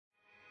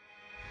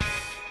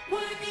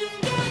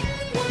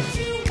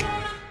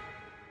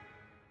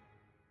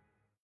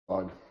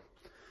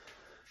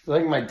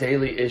like my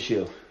daily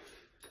issue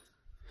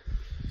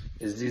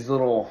is these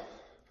little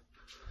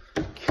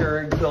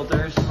Keurig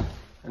filters,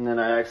 and then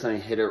I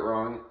accidentally hit it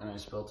wrong and I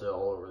spilled it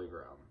all over the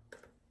ground.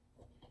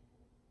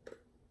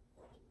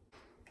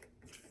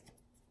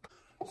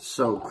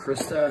 So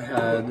Krista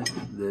had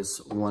this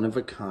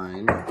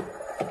one-of-a-kind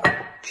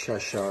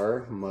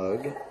Cheshire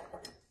mug,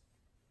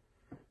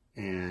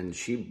 and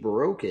she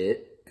broke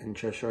it, and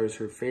Cheshire is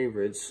her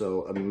favorite,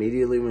 so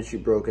immediately when she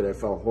broke it I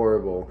felt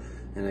horrible,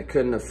 and I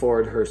couldn't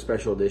afford her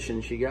special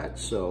edition she got,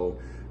 so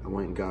I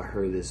went and got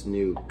her this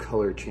new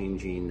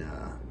color-changing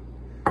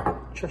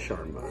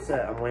Cheshire mug.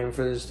 I'm waiting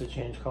for this to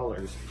change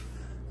colors.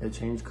 It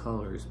changed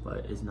colors,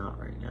 but it's not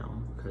right now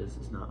because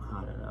it's not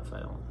hot enough, I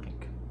don't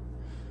think.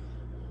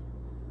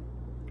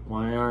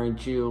 Why are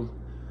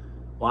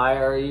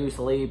you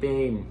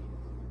sleeping?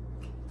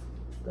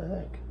 What the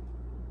heck?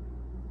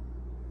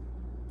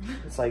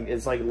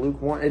 It's like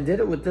lukewarm. It did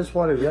it with this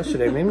water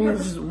yesterday. Maybe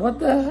it's just, what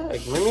the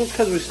heck? Maybe it's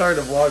because we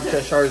started the vlog.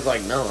 Cheshire's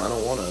like, no, I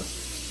don't want to.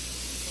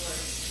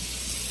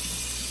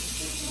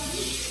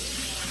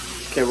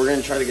 Okay, we're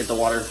gonna try to get the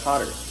water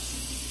hotter.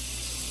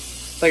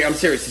 Like, I'm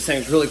serious. This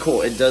thing's really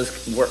cool. It does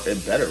work.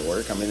 It better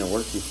work. I mean, it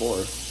worked before,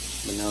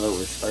 but now that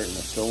we're starting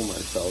to film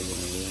ourselves and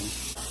everything,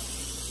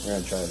 we're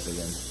gonna try this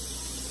again.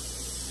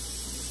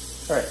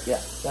 All right,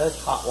 yeah, that is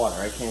hot water.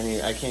 I can't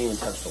even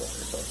touch the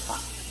water, so it's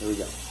hot. Here we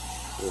go.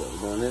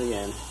 We're doing it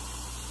again.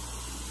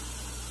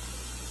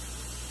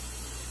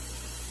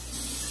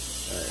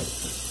 All right.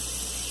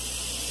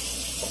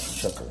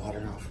 Shut the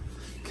water off.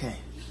 Okay.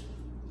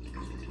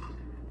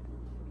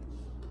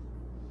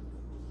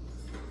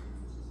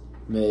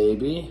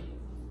 Maybe.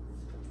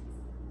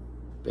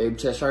 Babe,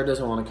 Cheshire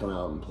doesn't want to come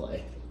out and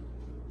play.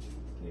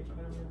 Can you put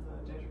them in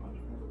the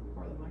dishwasher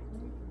or the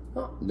microwave?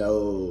 Oh,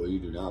 no, you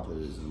do not put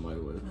this in the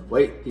microwave.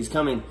 Wait, he's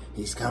coming.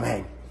 He's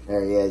coming.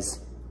 There he is.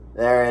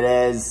 There it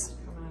is.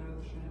 Coming out of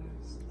the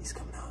shadows. He's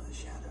coming out of the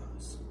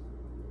shadows.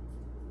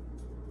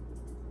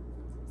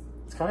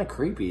 It's kind of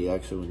creepy,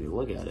 actually, when you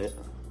look at it.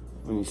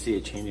 When you see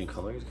it changing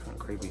color, it's kind of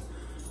creepy.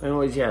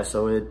 Anyways, yeah,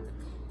 so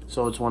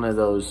it's one of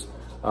those,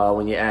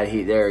 when you add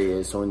heat, there he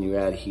is. So when you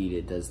add heat,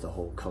 it does the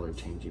whole color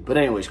changing. But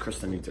anyways,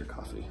 Krista needs her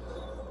coffee.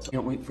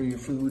 Can't wait for your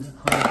food,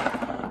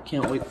 honey.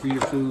 Can't wait for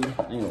your food.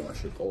 I'm gonna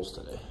wash your bowls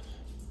today.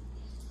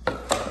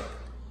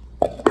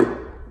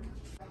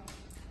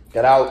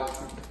 Get out.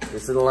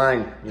 This is the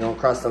line. You don't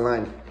cross the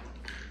line.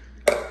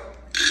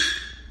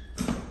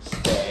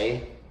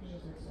 Stay.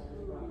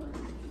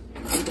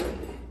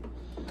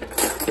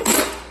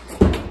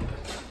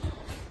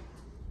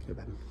 Get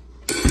back.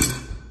 You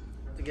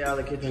have to get out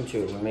of the kitchen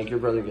too. When you make your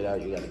brother get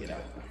out, you gotta get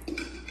out.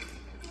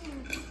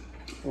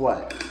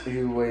 What? Are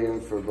you waiting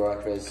for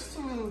breakfast?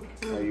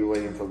 Are you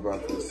waiting for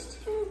breakfast?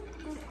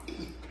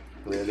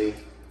 Really?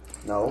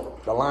 No.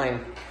 The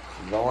line.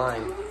 The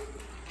line.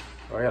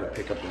 Oh, I gotta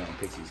pick up the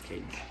Pixie's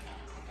cage.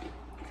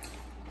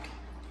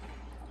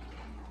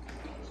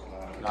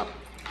 No.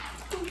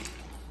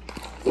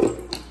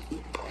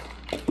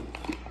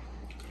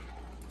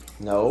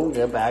 No,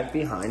 get back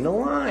behind the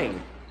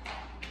line.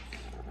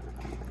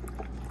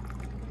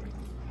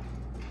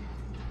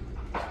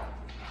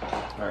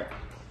 Alright.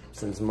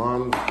 Since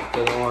Mom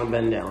doesn't want to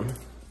bend down.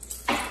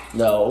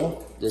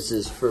 No, this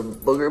is for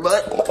Booger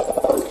Butt.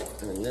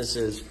 And this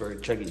is for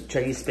Chuggy.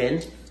 Chuggy,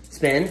 spin.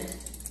 Spin.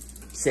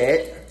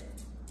 Sit.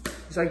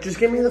 He's like, just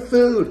give me the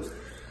food.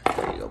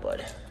 There you go,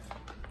 bud.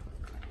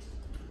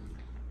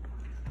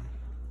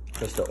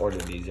 Krista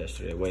ordered these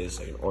yesterday. Wait a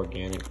second.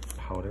 Organic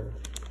powder?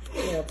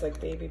 Yeah, it's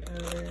like baby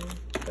powder,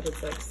 but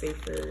it's like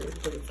safer,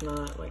 but it's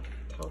not like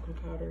talcum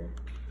powder.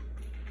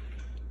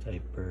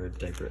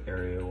 Diaper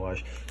area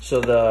wash. So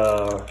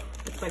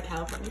it's like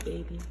California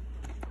Baby.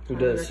 Who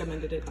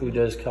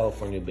does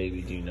California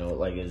Baby? Do you know?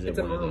 Like, is it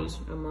one of those?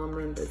 A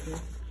mom-run business.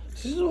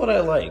 This is what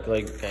I like.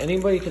 Like,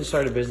 anybody can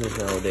start a business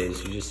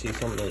nowadays. You just see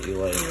something that you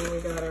like, and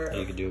we got our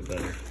you can do it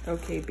better.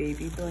 Okay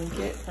Baby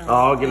blanket.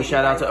 Oh, give a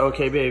shout out to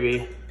Okay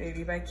Baby.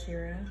 Baby by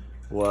Kira.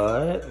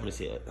 What? Let me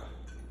see it.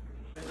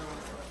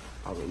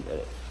 I'll go get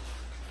it.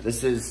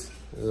 This is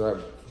our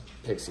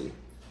Pixie.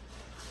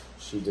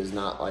 She does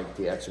not like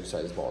the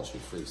exercise ball. She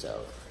freaks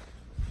out.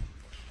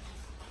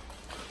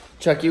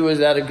 Chucky, was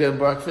that a good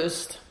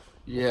breakfast?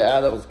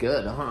 Yeah, that was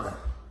good, huh?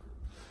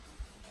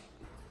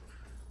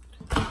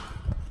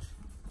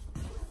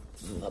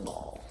 The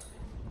ball.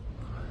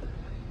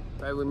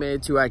 Right, we made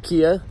it to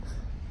Ikea.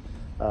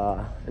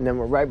 And then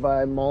we're right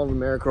by Mall of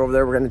America over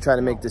there. We're going to try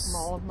to make this...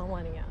 Mall of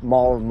Millennia.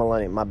 Mall of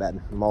Millennia, my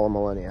bad. Mall of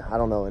Millennia. I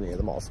don't know any of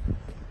the malls.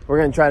 We're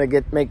going to try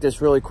to make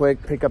this really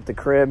quick, pick up the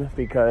crib,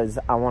 because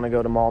I want to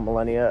go to Mall of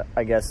Millennia.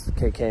 I guess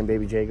KK and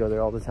Baby J go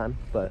there all the time,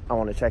 but I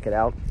want to check it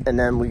out. And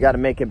then we got to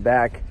make it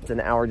back. It's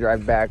an hour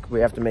drive back. We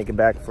have to make it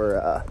back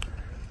for,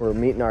 we're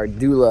meeting our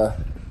doula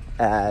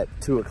at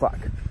 2 o'clock.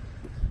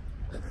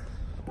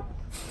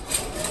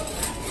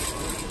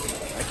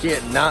 I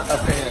can't, not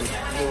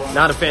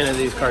a fan of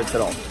these carts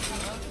at all.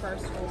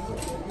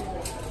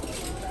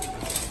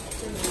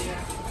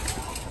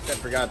 I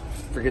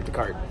forget the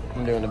cart.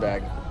 I'm doing the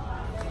bag.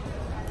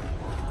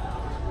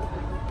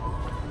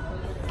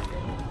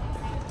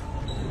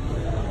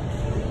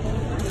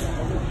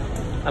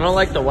 I don't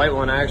like the white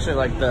one. I actually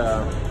like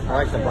the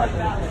black one.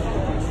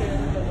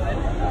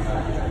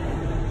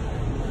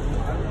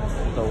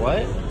 The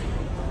what?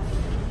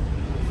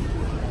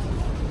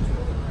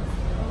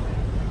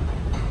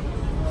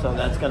 So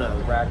that's gonna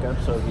rack up.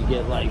 So if you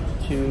get like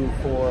 2,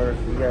 4,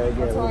 you gotta get.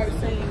 That's why I was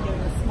saying get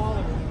a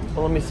smaller one.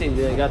 Well, let me see.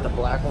 They got the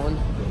black one.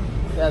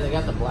 Yeah, they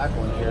got the black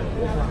one here.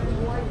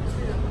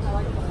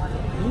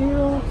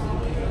 You.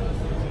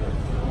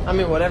 I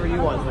mean, whatever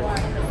you want.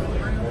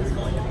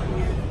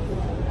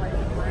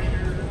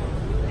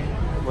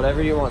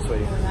 Whatever you want,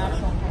 sweetie.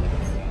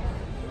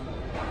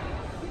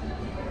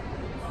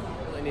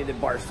 Really needed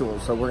bar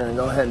stools, so we're gonna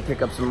go ahead and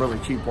pick up some really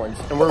cheap ones.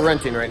 And we're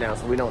renting right now,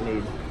 so we don't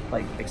need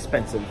like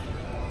expensive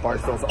bar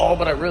stools. Oh,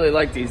 but I really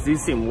like these.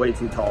 These seem way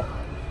too tall.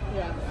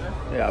 Yeah.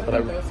 Yeah, but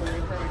those will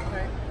be pretty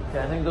tight.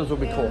 Yeah, I think those will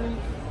be cool.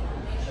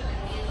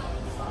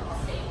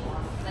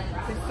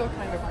 They still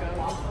kind of go.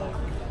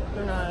 Like,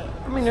 they're not.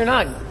 I mean, they're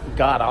not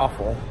god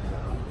awful,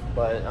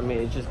 but I mean,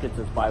 it just gets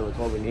us by with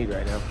what we need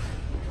right now.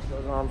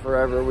 Goes on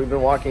forever. We've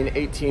been walking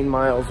 18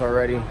 miles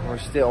already. We're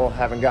still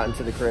haven't gotten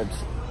to the cribs.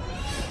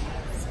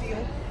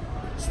 Steel.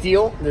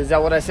 Steel? Is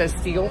that what I said?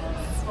 Steel?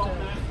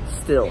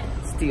 Still.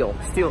 Steel.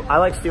 Steel. I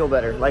like steel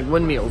better. Like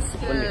windmills.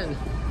 Windmills.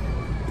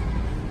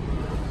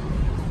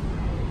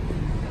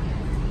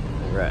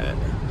 Right.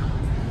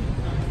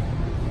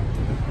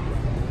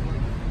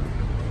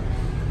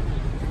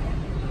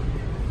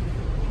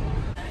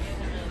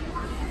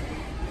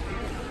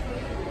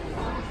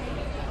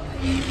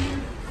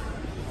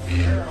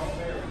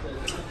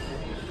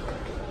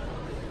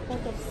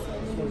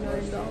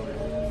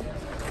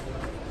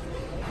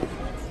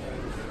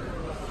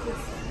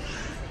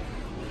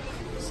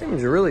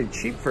 Seems really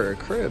cheap for a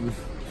crib.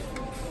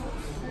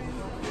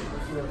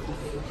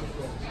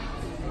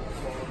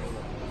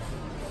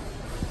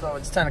 So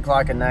it's 10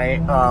 o'clock at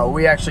night.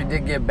 We actually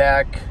did get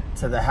back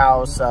to the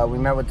house. We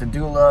met with the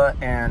doula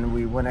and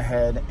we went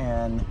ahead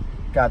and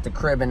got the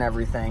crib and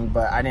everything,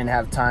 but I didn't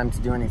have time to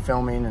do any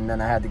filming and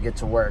then I had to get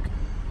to work.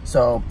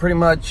 So pretty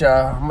much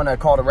I'm gonna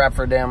call it a wrap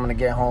for a day. I'm gonna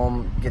get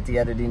home, get the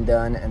editing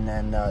done, and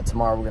then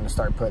tomorrow we're gonna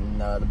start putting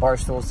the bar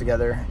stools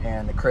together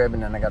and the crib,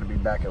 and then I gotta be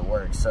back at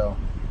work. So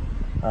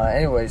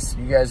anyways,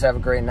 you guys have a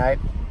great night.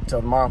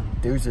 Till tomorrow,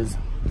 deuces.